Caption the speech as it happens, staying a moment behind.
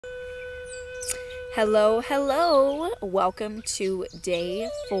Hello, hello. Welcome to day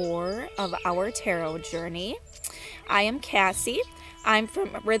 4 of our tarot journey. I am Cassie. I'm from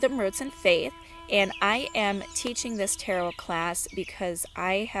Rhythm, Roots, and Faith, and I am teaching this tarot class because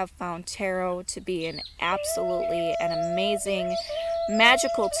I have found tarot to be an amazing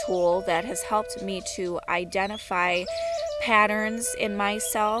magical tool that has helped me to identify patterns in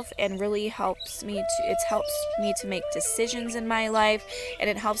myself and really helps me to make decisions in my life, and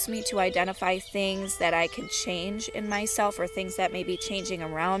it helps me to identify things that I can change in myself or things that may be changing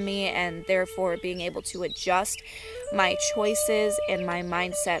around me, and therefore being able to adjust my choices and my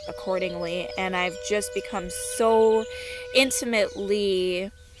mindset accordingly. And I've just become so intimately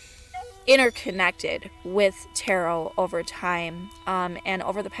interconnected with tarot over time, and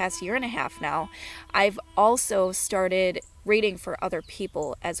over the past year and a half now, I've also started reading for other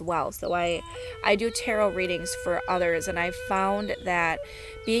people as well. So I do tarot readings for others, and I've found that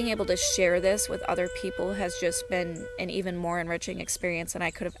being able to share this with other people has just been an even more enriching experience than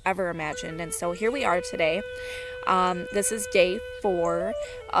I could have ever imagined. And so here we are today. This is day 4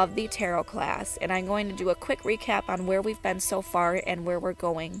 of the tarot class, and I'm going to do a quick recap on where we've been so far and where we're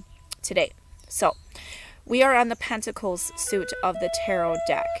going today. So we are on the Pentacles suit of the tarot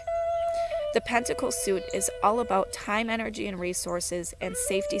deck. The Pentacles suit is all about time, energy, and resources, and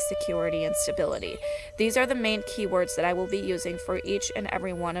safety, security, and stability. These are the main keywords that I will be using for each and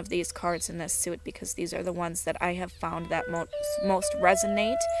every one of these cards in this suit, because these are the ones that I have found that most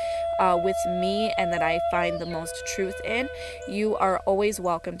resonate with me and that I find the most truth in. You are always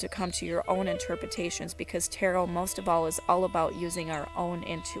welcome to come to your own interpretations, because tarot, most of all, is all about using our own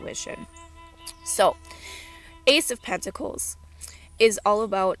intuition. So, Ace of Pentacles is all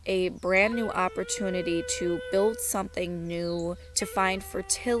about a brand new opportunity to build something new, to find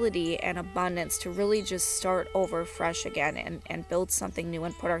fertility and abundance, to really just start over fresh again and build something new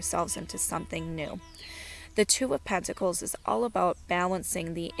and put ourselves into something new. The Two of Pentacles is all about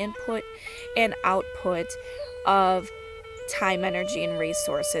balancing the input and output of time, energy, and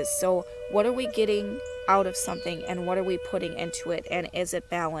resources. So what are we getting out of something, and what are we putting into it, and is it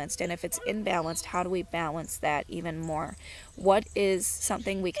balanced? And if it's imbalanced, how do we balance that even more? What is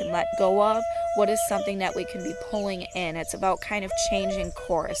something we can let go of? What is something that we can be pulling in? It's about kind of changing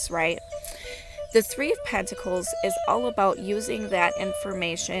course, right? The Three of Pentacles is all about using that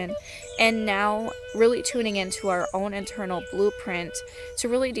information and now really tuning into our own internal blueprint to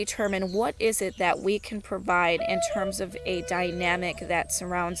really determine what is it that we can provide in terms of a dynamic that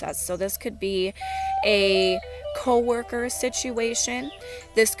surrounds us. So this could be a co-worker situation,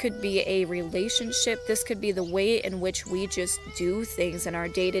 this could be a relationship, this could be the way in which we just do things in our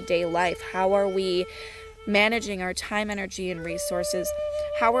day-to-day life. How are we managing our time, energy, and resources?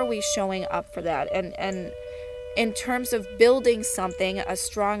 How are we showing up for that? And in terms of building something, a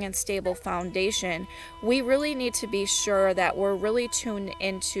strong and stable foundation, we really need to be sure that we're really tuned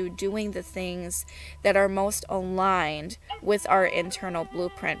into doing the things that are most aligned with our internal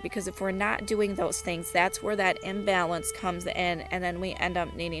blueprint. Because if we're not doing those things, that's where that imbalance comes in, and then we end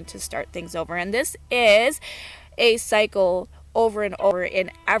up needing to start things over. And this is a cycle over and over in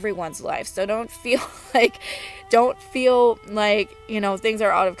everyone's life. So don't feel like you know, things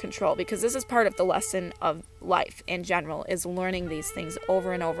are out of control, because this is part of the lesson of life in general, is learning these things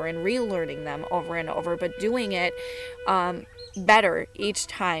over and over and relearning them over and over, but doing it better each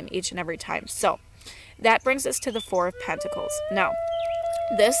time, each and every time. So that brings us to the Four of Pentacles. Now,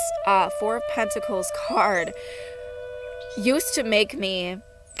 this Four of Pentacles card used to make me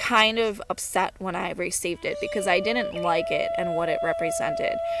kind of upset when I received it, because I didn't like it and what it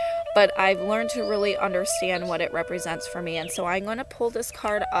represented. But I've learned to really understand what it represents for me. And so I'm going to pull this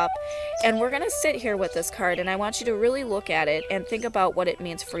card up, and we're going to sit here with this card, and I want you to really look at it and think about what it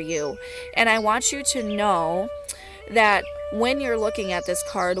means for you. And I want you to know that when you're looking at this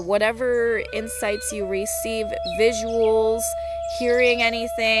card, whatever insights you receive, visuals, hearing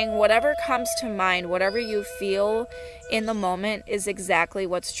anything, whatever comes to mind, whatever you feel in the moment is exactly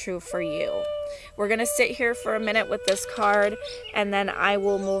what's true for you. We're going to sit here for a minute with this card, and then I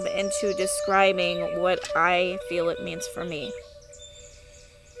will move into describing what I feel it means for me.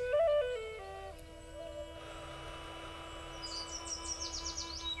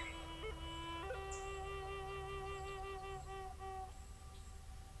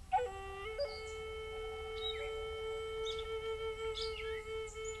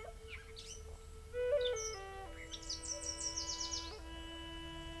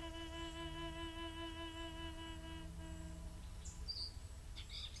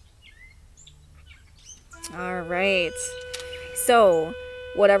 All right, so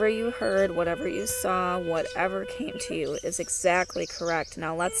Whatever you heard, whatever you saw, whatever came to you is exactly correct.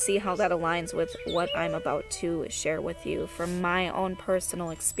 Now let's see how that aligns with what I'm about to share with you from my own personal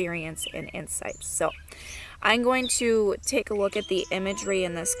experience and insights. So I'm going to take a look at the imagery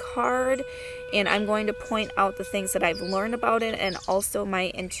in this card, and I'm going to point out the things that I've learned about it and also my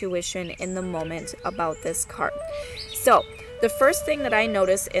intuition in the moment about this card. So the first thing that I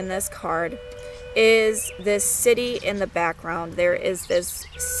notice in this card is this city in the background. There is this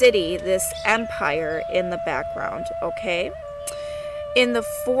city, this empire in the background, okay? In the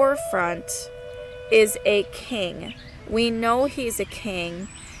forefront is a king. We know he's a king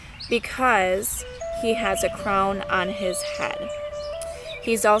because he has a crown on his head.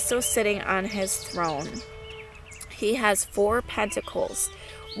 He's also sitting on his throne. He has 4 pentacles.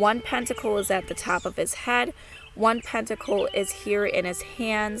 1 pentacle is at the top of his head. 1 pentacle is here in his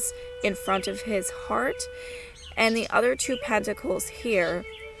hands in front of his heart. And the other 2 pentacles here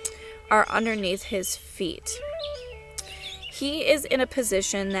are underneath his feet. He is in a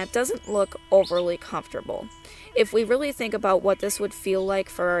position that doesn't look overly comfortable. If we really think about what this would feel like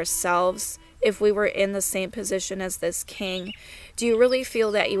for ourselves, if we were in the same position as this king, do you really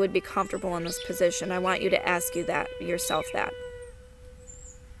feel that you would be comfortable in this position? I want you to ask yourself that.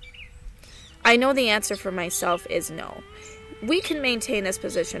 I know the answer for myself is no. We can maintain this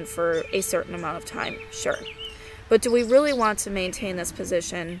position for a certain amount of time, sure. But do we really want to maintain this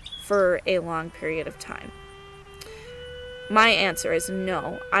position for a long period of time? My answer is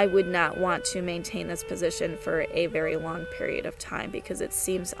no. I would not want to maintain this position for a very long period of time because it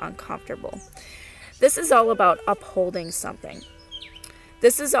seems uncomfortable. This is all about upholding something.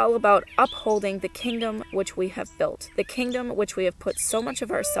 This is all about upholding the kingdom which we have built, the kingdom which we have put so much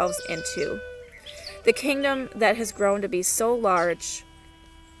of ourselves into, the kingdom that has grown to be so large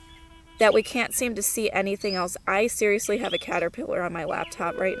that we can't seem to see anything else. I seriously have a caterpillar on my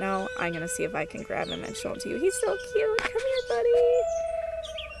laptop right now. I'm going to see if I can grab him and show him to you. He's so cute. Come here, buddy.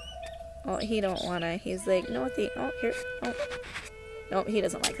 Oh, he don't want to. He's like, no, oh, here. Oh. No, he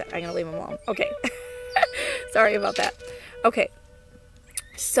doesn't like that. I'm going to leave him alone. Okay. Sorry about that. Okay.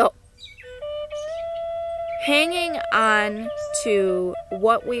 So, hanging on to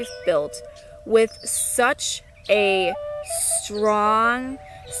what we've built with such a strong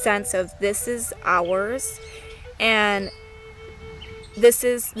sense of this is ours and this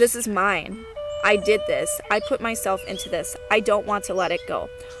is mine. I did this. I put myself into this. I don't want to let it go.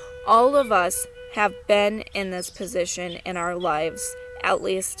 All of us have been in this position in our lives at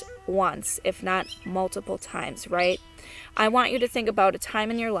least once, if not multiple times, right? I want you to think about a time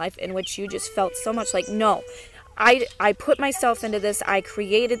in your life in which you just felt so much like, no, I put myself into this, I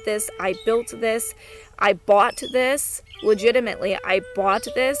created this, I built this, I bought this, legitimately, I bought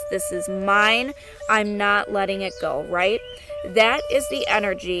this, this is mine, I'm not letting it go, right? That is the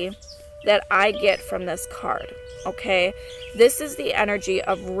energy that I get from this card, okay? This is the energy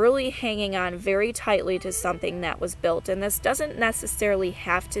of really hanging on very tightly to something that was built, and this doesn't necessarily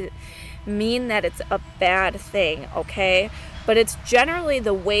have to mean that it's a bad thing, okay? But it's generally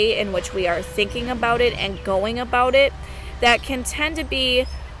the way in which we are thinking about it and going about it that can tend to be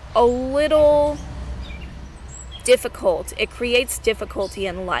a little difficult. It creates difficulty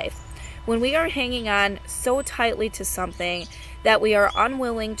in life. When we are hanging on so tightly to something that we are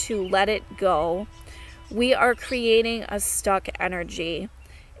unwilling to let it go, we are creating a stuck energy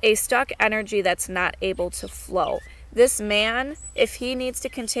that's not able to flow. This man, if he needs to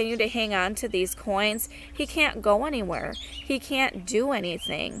continue to hang on to these coins, he can't go anywhere. He can't do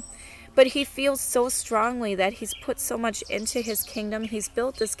anything. But he feels so strongly that he's put so much into his kingdom. He's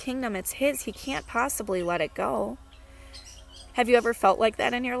built this kingdom. It's his. He can't possibly let it go. Have you ever felt like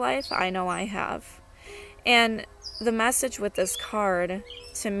that in your life? I know I have. And the message with this card,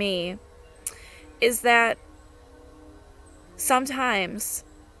 to me, is that sometimes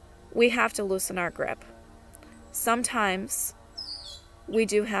we have to loosen our grip. Sometimes we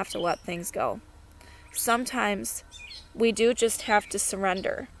do have to let things go. Sometimes we do just have to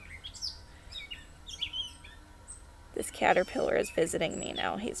surrender. This caterpillar is visiting me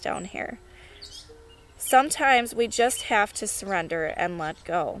now. He's down here. Sometimes we just have to surrender and let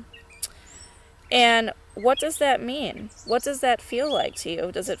go. And what does that mean? What does that feel like to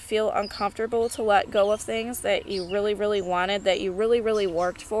you? Does it feel uncomfortable to let go of things that you really, really wanted, that you really, really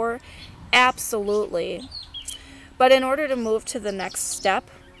worked for? Absolutely. But in order to move to the next step,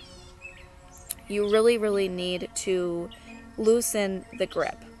 you really, really need to loosen the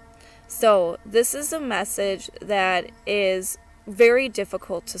grip. So this is a message that is very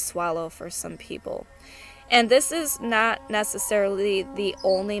difficult to swallow for some people. And this is not necessarily the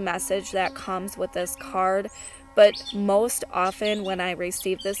only message that comes with this card, But most often when I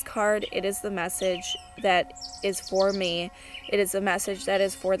receive this card, it is the message that is for me. It is a message that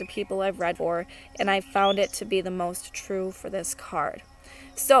is for the people I've read for, and I found it to be the most true for this card.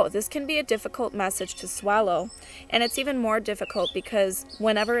 So this can be a difficult message to swallow, and it's even more difficult because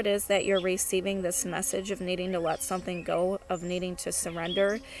whenever it is that you're receiving this message of needing to let something go, of needing to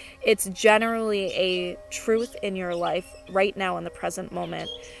surrender, it's generally a truth in your life right now in the present moment.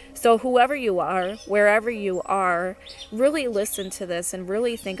 So whoever you are, wherever you are, really listen to this and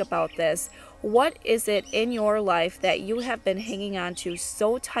really think about this. What is it in your life that you have been hanging on to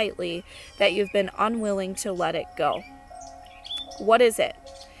so tightly that you've been unwilling to let it go? What is it?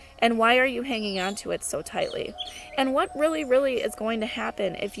 And why are you hanging on to it so tightly? And what really, really is going to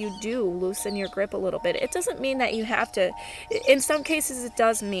happen if you do loosen your grip a little bit? It doesn't mean that you have to, in some cases it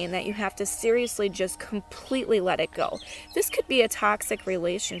does mean that you have to seriously just completely let it go. This could be a toxic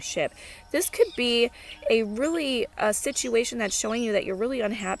relationship. This could be a situation that's showing you that you're really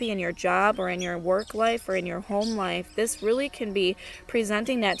unhappy in your job or in your work life or in your home life. This really can be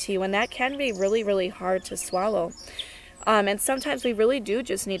presenting that to you, and that can be really, really hard to swallow. And sometimes we really do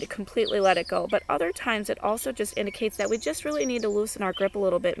just need to completely let it go. But other times it also just indicates that we just really need to loosen our grip a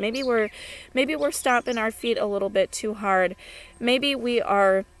little bit. Maybe we're stomping our feet a little bit too hard. Maybe we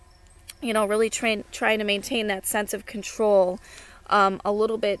are, really trying to maintain that sense of control a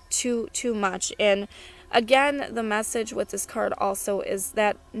little bit too much. And again, the message with this card also is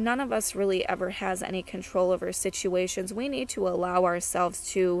that none of us really ever has any control over situations. We need to allow ourselves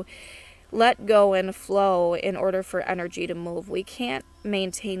to let go and flow in order for energy to move. We can't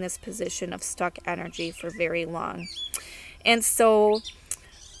maintain this position of stuck energy for very long. And so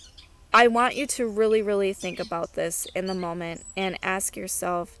I want you to really, really think about this in the moment and ask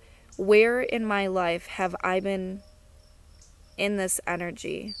yourself, where in my life have I been in this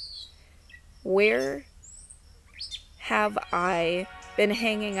energy? Where have I been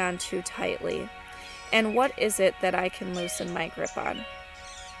hanging on too tightly? And what is it that I can loosen my grip on?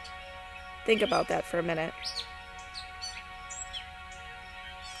 Think about that for a minute.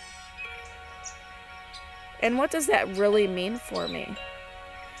 And what does that really mean for me?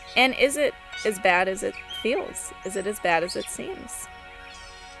 And is it as bad as it feels? Is it as bad as it seems?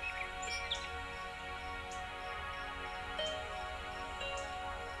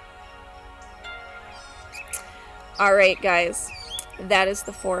 All right, guys. That is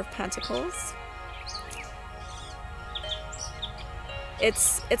the Four of Pentacles.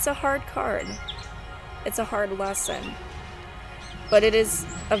 It's a hard card. It's a hard lesson. But it is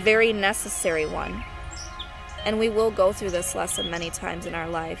a very necessary one. And we will go through this lesson many times in our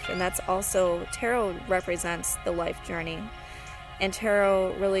life. And that's also, tarot represents the life journey. And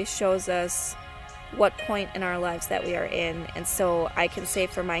tarot really shows us what point in our lives that we are in. And so I can say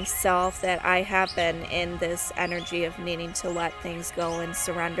for myself that I have been in this energy of needing to let things go and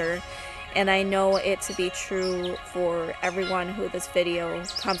surrender. And I know it to be true for everyone who this video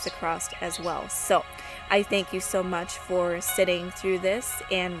comes across as well. So I thank you so much for sitting through this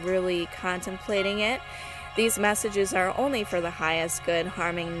and really contemplating it. These messages are only for the highest good,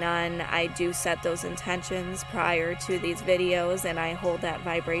 harming none. I do set those intentions prior to these videos, and I hold that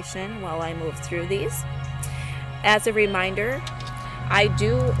vibration while I move through these. As a reminder, I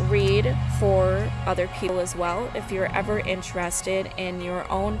do read for other people as well. If you're ever interested in your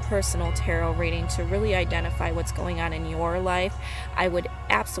own personal tarot reading to really identify what's going on in your life, I would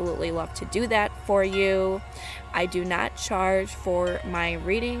absolutely love to do that for you. I do not charge for my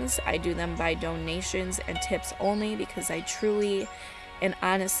readings. I do them by donations and tips only because I truly and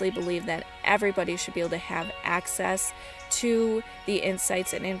honestly believe that everybody should be able to have access to the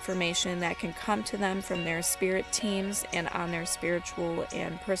insights and information that can come to them from their spirit teams and on their spiritual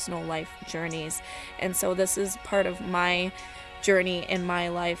and personal life journeys. And so this is part of my journey in my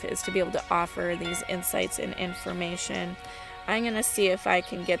life, is to be able to offer these insights and information. I'm going to see if I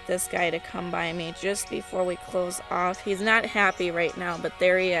can get this guy to come by me just before we close off. He's not happy right now, but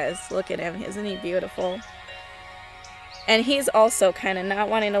there he is. Look at him. Isn't he beautiful? And he's also kind of not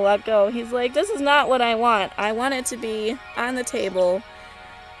wanting to let go. He's like, this is not what I want. I want it to be on the table.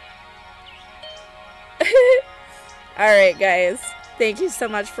 Alright, guys. Thank you so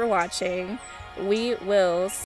much for watching. We will